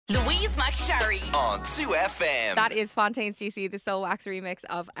Louise McSharry on 2FM. That is Fontaine's DC, the Soul Wax remix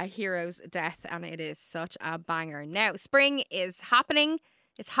of A Hero's Death, and it is such a banger. Now, spring is happening.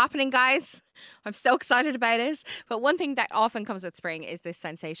 It's happening, guys. I'm so excited about it. But one thing that often comes with spring is this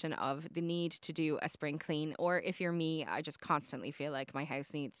sensation of the need to do a spring clean. Or if you're me, I just constantly feel like my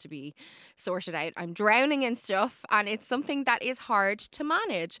house needs to be sorted out. I'm drowning in stuff, and it's something that is hard to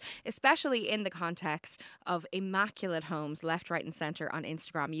manage, especially in the context of immaculate homes left, right and centre on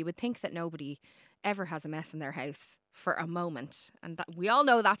Instagram. You would think that nobody ever has a mess in their house for a moment, and that we all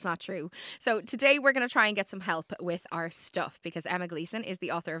know that's not true. So today we're going to try and get some help with our stuff, because Emma Gleeson is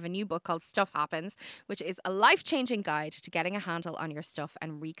the author of a new book called Stuff Happens, which is a life-changing guide to getting a handle on your stuff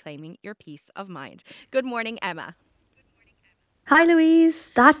and reclaiming your peace of mind. Good morning, Emma. Hi Louise,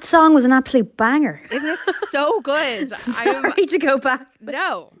 that song was an absolute banger. Isn't it so good? Sorry to go back.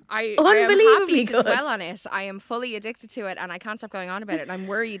 No, I am happy Unbelievably to good. dwell on it. I am fully addicted to it, and I can't stop going on about it. And I'm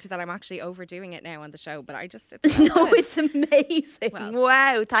worried that I'm actually overdoing it now on the show, but it's so No, good. it's amazing. Well,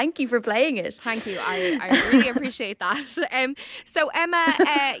 wow, thank you for playing it. Thank you. I really appreciate that. So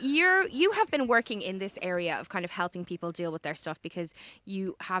Emma, you have been working in this area of kind of helping people deal with their stuff, because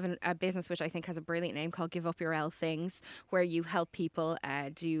you have a business which I think has a brilliant name called Give Up Your L Things, where you help people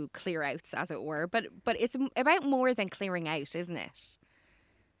do clear outs, as it were. But it's about more than clearing out, isn't it?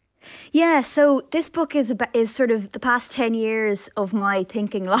 Yeah, so this book is sort of the past 10 years of my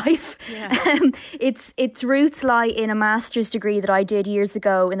thinking life. Yeah. Its roots lie in a master's degree that I did years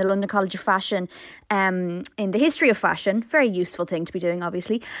ago in the London College of Fashion, in the history of fashion. Very useful thing to be doing,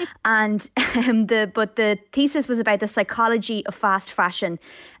 obviously. And the thesis was about the psychology of fast fashion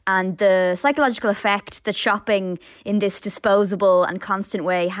and the psychological effect that shopping in this disposable and constant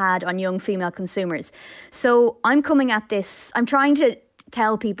way had on young female consumers. So I'm trying to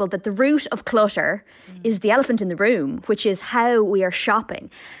tell people that the root of clutter is the elephant in the room, which is how we are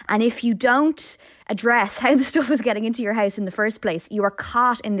shopping. And if you don't address how the stuff is getting into your house in the first place, you are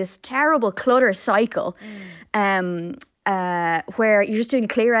caught in this terrible clutter cycle where you're just doing a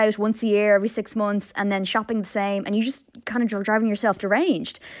clear out once a year, every 6 months, and then shopping the same, and you just kind of driving yourself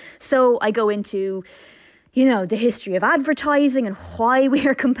deranged. So I go into the history of advertising and why we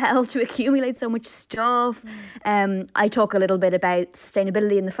are compelled to accumulate so much stuff. I talk a little bit about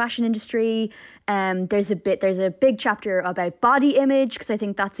sustainability in the fashion industry. There's a big chapter about body image, because I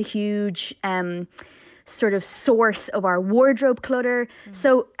think that's a huge sort of source of our wardrobe clutter.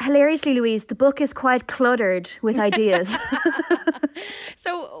 So hilariously, Louise, the book is quite cluttered with ideas.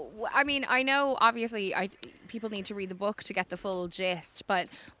 So, I mean, I know obviously people need to read the book to get the full gist, but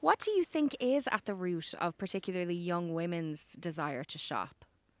what do you think is at the root of particularly young women's desire to shop?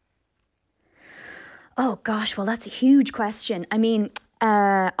 Oh gosh, well, that's a huge question. I mean,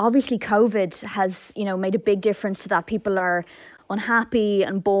 obviously COVID has, made a big difference to that. People are unhappy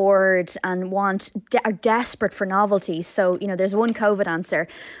and bored and are desperate for novelty. So, there's one COVID answer.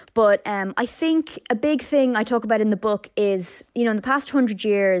 But I think a big thing I talk about in the book is, in the past 100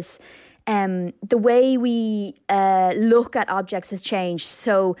 years, the way we look at objects has changed.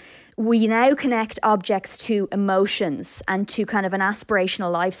 So we now connect objects to emotions and to kind of an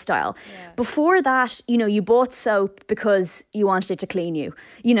aspirational lifestyle. Yeah. Before that, you bought soap because you wanted it to clean you.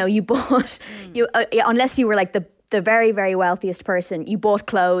 You bought, unless you were like the very, very wealthiest person, you bought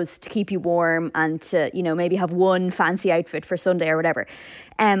clothes to keep you warm and to, maybe have one fancy outfit for Sunday or whatever.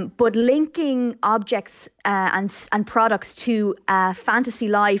 But linking objects and products to a fantasy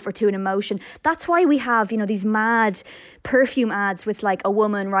life or to an emotion, that's why we have, these mad perfume ads with like a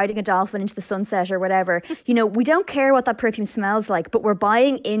woman riding a dolphin into the sunset or whatever. We don't care what that perfume smells like, but we're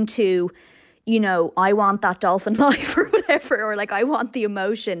buying into, I want that dolphin life or whatever, or like I want the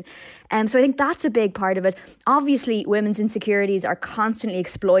emotion. So I think that's a big part of it. Obviously, women's insecurities are constantly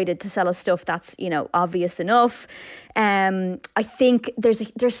exploited to sell us stuff that's, obvious enough. I think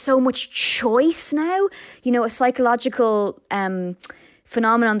there's so much choice now. A psychological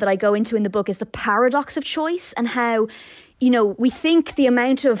phenomenon that I go into in the book is the paradox of choice, and how we think the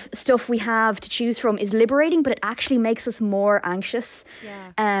amount of stuff we have to choose from is liberating, but it actually makes us more anxious.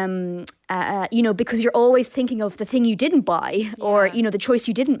 Yeah. Because you're always thinking of the thing you didn't buy or, the choice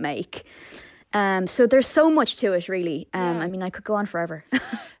you didn't make. So there's so much to it, really. I mean, I could go on forever.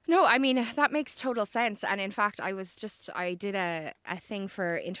 No, I mean, that makes total sense. And in fact, I did a thing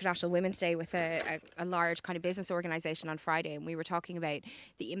for International Women's Day with a large kind of business organisation on Friday. And we were talking about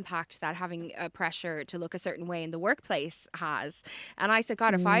the impact that having a pressure to look a certain way in the workplace has. And I said,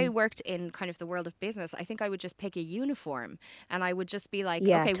 God, if I worked in kind of the world of business, I think I would just pick a uniform. And I would just be like,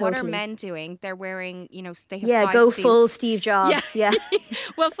 okay, totally. What are men doing? They're wearing, they have 5 go suits. full Steve Jobs. Yeah.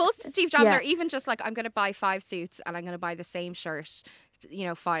 Well, full Steve Jobs, or even just like, I'm going to buy 5 suits and I'm going to buy the same shirt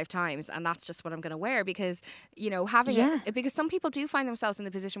 5 times, and that's just what I'm going to wear, because, having it, because some people do find themselves in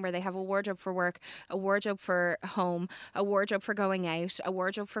the position where they have a wardrobe for work, a wardrobe for home, a wardrobe for going out, a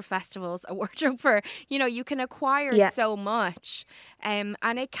wardrobe for festivals, a wardrobe for, you can acquire so much. And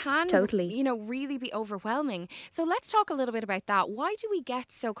it can, totally, really be overwhelming. So let's talk a little bit about that. Why do we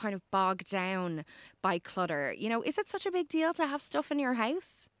get so kind of bogged down by clutter? Is it such a big deal to have stuff in your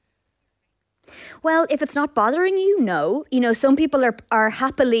house? Well, if it's not bothering you, no. Some people are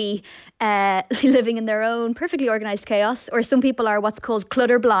happily living in their own perfectly organized chaos, or some people are what's called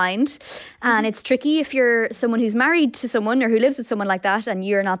clutter blind. And it's tricky if you're someone who's married to someone or who lives with someone like that and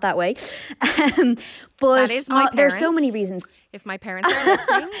you're not that way. But that is my parents. There's so many reasons. If my parents are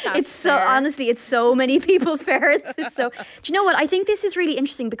listening, it's so fair. Honestly, it's so many people's parents. Do you know what? I think this is really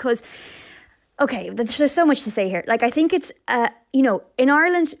interesting because, okay, there's so much to say here. Like, I think it's, in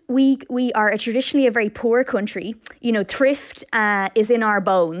Ireland, we are traditionally a very poor country. Thrift is in our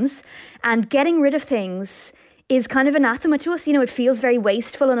bones, and getting rid of things is kind of anathema to us. It feels very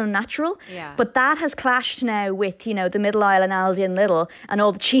wasteful and unnatural. Yeah. But that has clashed now with, the middle aisle and Aldi and Lidl and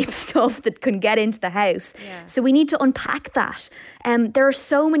all the cheap stuff that can get into the house. Yeah. So we need to unpack that. There are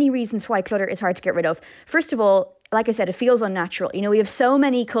so many reasons why clutter is hard to get rid of. First of all, like I said, it feels unnatural. We have so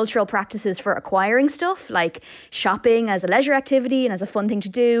many cultural practices for acquiring stuff, like shopping as a leisure activity and as a fun thing to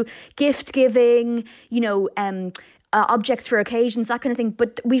do, gift giving, objects for occasions, that kind of thing.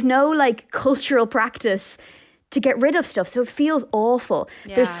 But we've no cultural practice to get rid of stuff. So it feels awful.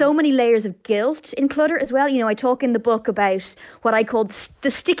 Yeah. There's so many layers of guilt in clutter as well. I talk in the book about what I call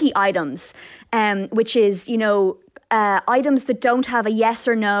the sticky items, which is, items that don't have a yes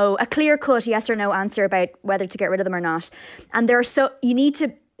or no, a clear-cut yes or no answer about whether to get rid of them or not. And you need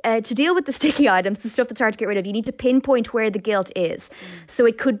to deal with the sticky items, the stuff that's hard to get rid of, you need to pinpoint where the guilt is. So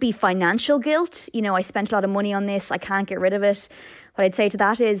it could be financial guilt. I spent a lot of money on this, I can't get rid of it. What I'd say to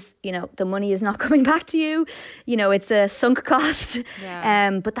that is, the money is not coming back to you. It's a sunk cost.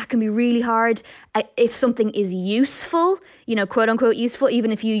 Yeah. But that can be really hard. If something is useful, quote unquote useful,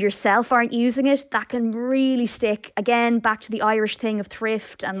 even if you yourself aren't using it, that can really stick. Again, back to the Irish thing of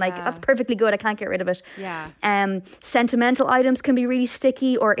thrift and that's perfectly good. I can't get rid of it. Yeah. Sentimental items can be really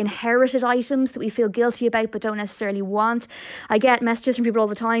sticky, or inherited items that we feel guilty about but don't necessarily want. I get messages from people all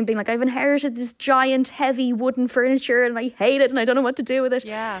the time being like, I've inherited this giant, heavy wooden furniture and I hate it and I don't know what to do with it.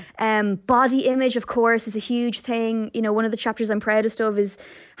 Yeah. Body image, of course, is a huge thing. One of the chapters I'm proudest of is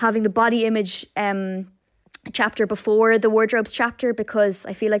having the body image chapter before the wardrobes chapter, because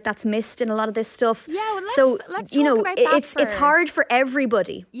I feel like that's missed in a lot of this stuff. Yeah, well, let's talk about that. It's hard for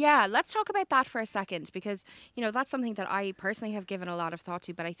everybody. Yeah, let's talk about that for a second, because that's something that I personally have given a lot of thought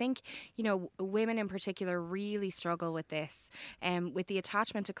to. But I think women in particular really struggle with this, with the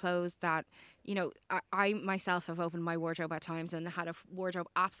attachment to clothes that I myself have opened my wardrobe at times and had a wardrobe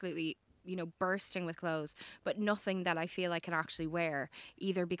absolutely bursting with clothes, but nothing that I feel I can actually wear,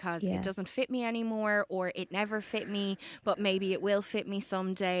 either because it doesn't fit me anymore, or it never fit me, but maybe it will fit me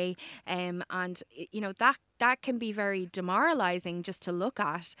someday. And that can be very demoralizing just to look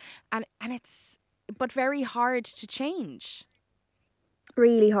at, and it's but very hard to change.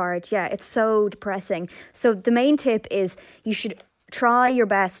 Really hard. Yeah, it's so depressing. So the main tip is you should try your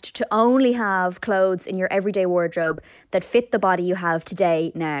best to only have clothes in your everyday wardrobe that fit the body you have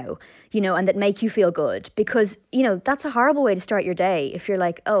today now, and that make you feel good. Because, that's a horrible way to start your day. If you're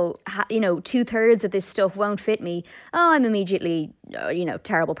like, 2/3 of this stuff won't fit me. Oh, I'm immediately,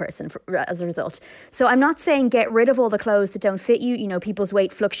 terrible person as a result. So I'm not saying get rid of all the clothes that don't fit you. People's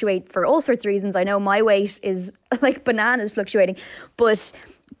weight fluctuate for all sorts of reasons. I know my weight is like bananas fluctuating, but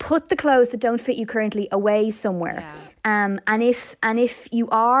put the clothes that don't fit you currently away somewhere. Yeah. And if you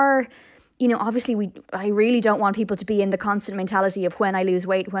are, obviously I really don't want people to be in the constant mentality of when I lose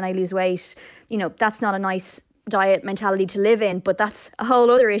weight. That's not a nice diet mentality to live in, but that's a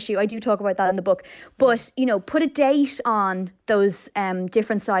whole other issue. I do talk about that in the book. But, put a date on those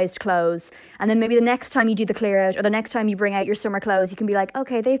different sized clothes, and then maybe the next time you do the clear out, or the next time you bring out your summer clothes, you can be like,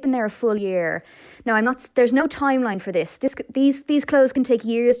 okay, they've been there a full year. Now, there's no timeline for this. These clothes can take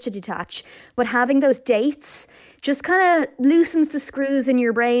years to detach, but having those dates just kind of loosens the screws in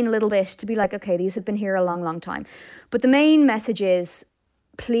your brain a little bit to be like, okay, these have been here a long, long time. But the main message is,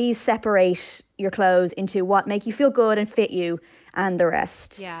 please separate your clothes into what make you feel good and fit you, and the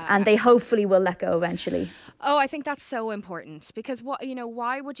rest. Yeah. And they hopefully will let go eventually. Oh, I think that's so important because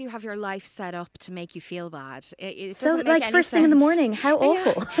why would you have your life set up to make you feel bad? It So doesn't make any first thing in the sense. morning, how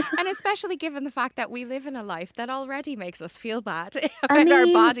awful. Yeah. And especially given the fact that we live in a life that already makes us feel bad about our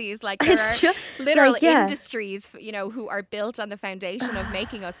bodies. Like there are literal industries, who are built on the foundation of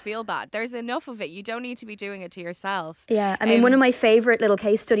making us feel bad. There's enough of it. You don't need to be doing it to yourself. Yeah, I mean, one of my favorite little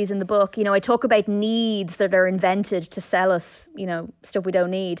case studies in the book, I talk about needs that are invented to sell us, stuff we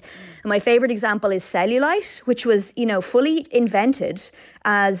don't need. And my favorite example is cellulite, which was, fully invented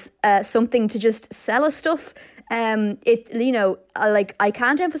as something to just sell us stuff. I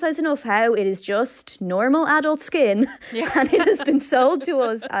can't emphasize enough how it is just normal adult skin. Yeah. And it has been sold to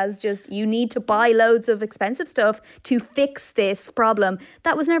us as just, you need to buy loads of expensive stuff to fix this problem.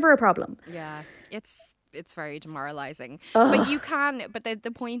 That was never a problem. Yeah, it's very demoralizing. But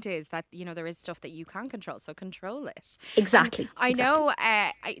the point is that there is stuff that you can control, so control it. Exactly. I know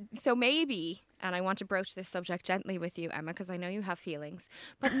so maybe, and I want to broach this subject gently with you, Emma, because I know you have feelings,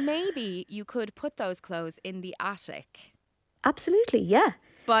 but maybe you could put those clothes in the attic. Absolutely, yeah.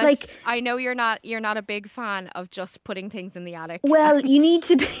 But I know you're not a big fan of just putting things in the attic. Well, you need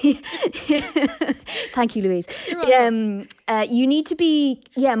to be. Thank you, Louise. You're welcome. You need to be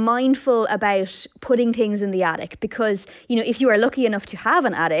mindful about putting things in the attic because if you are lucky enough to have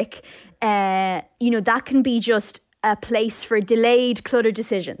an attic, that can be just a place for delayed clutter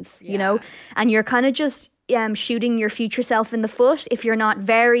decisions. And you're kind of just shooting your future self in the foot if you're not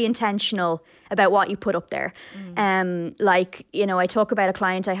very intentional about what you put up there. I talk about a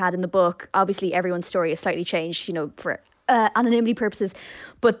client I had in the book. Obviously, everyone's story has slightly changed, for anonymity purposes.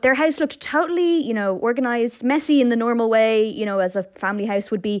 But their house looked totally, organized, messy in the normal way, as a family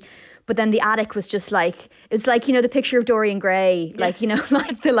house would be. But then the attic was just it's like, the picture of Dorian Gray,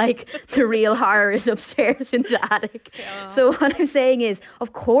 the real horror is upstairs in the attic. Yeah. So what I'm saying is,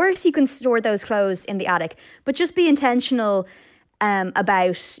 of course you can store those clothes in the attic, but just be intentional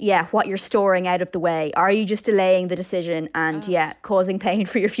about what you're storing out of the way. Are you just delaying the decision and causing pain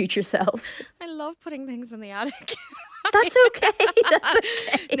for your future self? I love putting things in the attic. That's okay. That's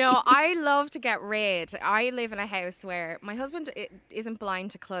okay. No, I love to get rid. I live in a house where my husband isn't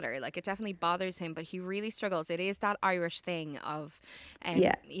blind to clutter. Like, it definitely bothers him, but he really struggles. It is that Irish thing of,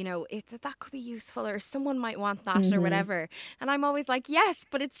 that could be useful, or someone might want that, or whatever. And I'm always like, yes,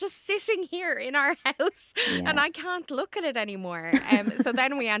 but it's just sitting here in our house, and I can't look at it anymore. So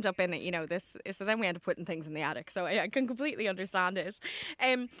then we end up in so then we end up putting things in the attic. So I can completely understand it.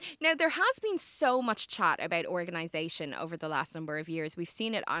 Now, there has been so much chat about organisation over the last number of years. We've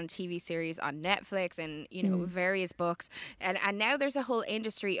seen it on TV series, on Netflix, and various books, and now there's a whole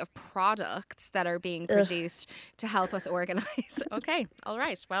industry of products that are being produced to help us organize. Okay, all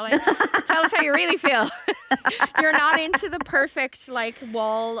right. Well, tell us how you really feel. You're not into the perfect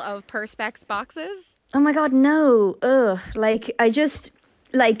wall of Perspex boxes? Oh my God, no.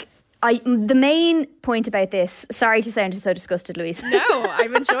 The main point about this, sorry to sound so disgusted, Louise. No,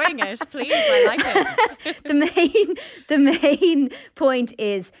 I'm enjoying it. Please, I like it. The main point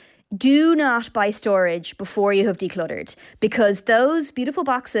is, do not buy storage before you have decluttered, because those beautiful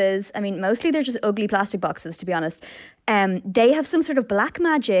boxes, mostly they're just ugly plastic boxes, to be honest. They have some sort of black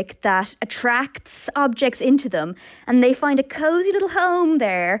magic that attracts objects into them, and they find a cozy little home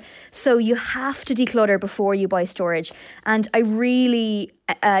there. So you have to declutter before you buy storage. And I really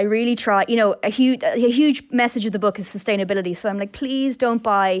try, a huge message of the book is sustainability. So I'm like, please don't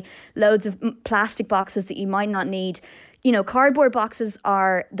buy loads of plastic boxes that you might not need. Cardboard boxes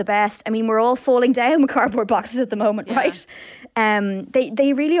are the best. We're all falling down with cardboard boxes at the moment, right?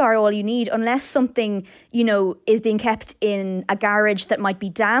 They really are all you need, unless something, is being kept in a garage that might be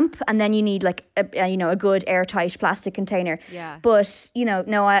damp, and then you need a good airtight plastic container. Yeah. But,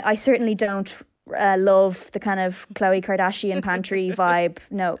 no, I certainly don't love the kind of Khloe Kardashian pantry vibe.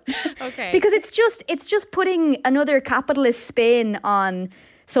 No. Okay. Because it's just putting another capitalist spin on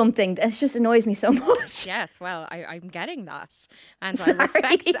something that just annoys me so much. Yes, well, I'm getting that, and I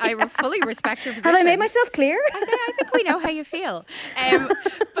fully respect your position. Have I made myself clear? I think we know how you feel.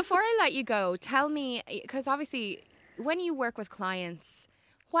 Before I let you go, tell me, because obviously when you work with clients,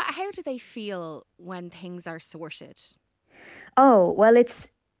 how do they feel when things are sorted? Oh, well,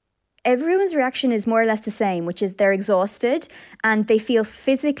 everyone's reaction is more or less the same, which is they're exhausted and they feel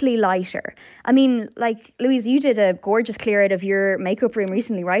physically lighter. Louise, you did a gorgeous clear out of your makeup room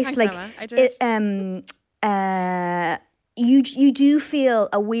recently, right? Thanks, Emma. I did. You do feel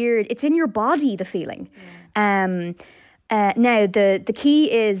it's in your body, the feeling. Yeah. Now, the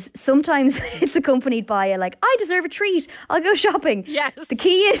key is sometimes it's accompanied by a like, I deserve a treat. I'll go shopping. Yes. The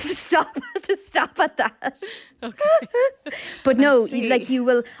key is to stop at that. Okay. But no, you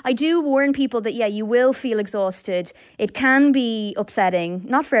will. I do warn people that, you will feel exhausted. It can be upsetting.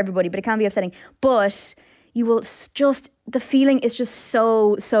 Not for everybody, but it can be upsetting. But you will the feeling is just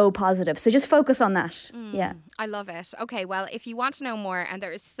so positive. So just focus on that. Yeah. I love it. Okay, well, if you want to know more, and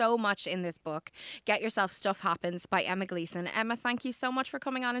there is so much in this book, get yourself Stuff Happens by Emma Gleeson. Emma, thank you so much for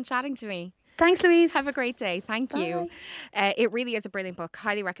coming on and chatting to me. Thanks, Louise. Have a great day. Thank you. It really is a brilliant book.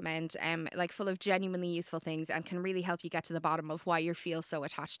 Highly recommend. Like full of genuinely useful things and can really help you get to the bottom of why you feel so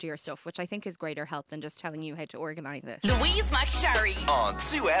attached to your stuff, which I think is greater help than just telling you how to organise it. Louise McSharry on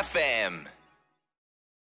 2FM.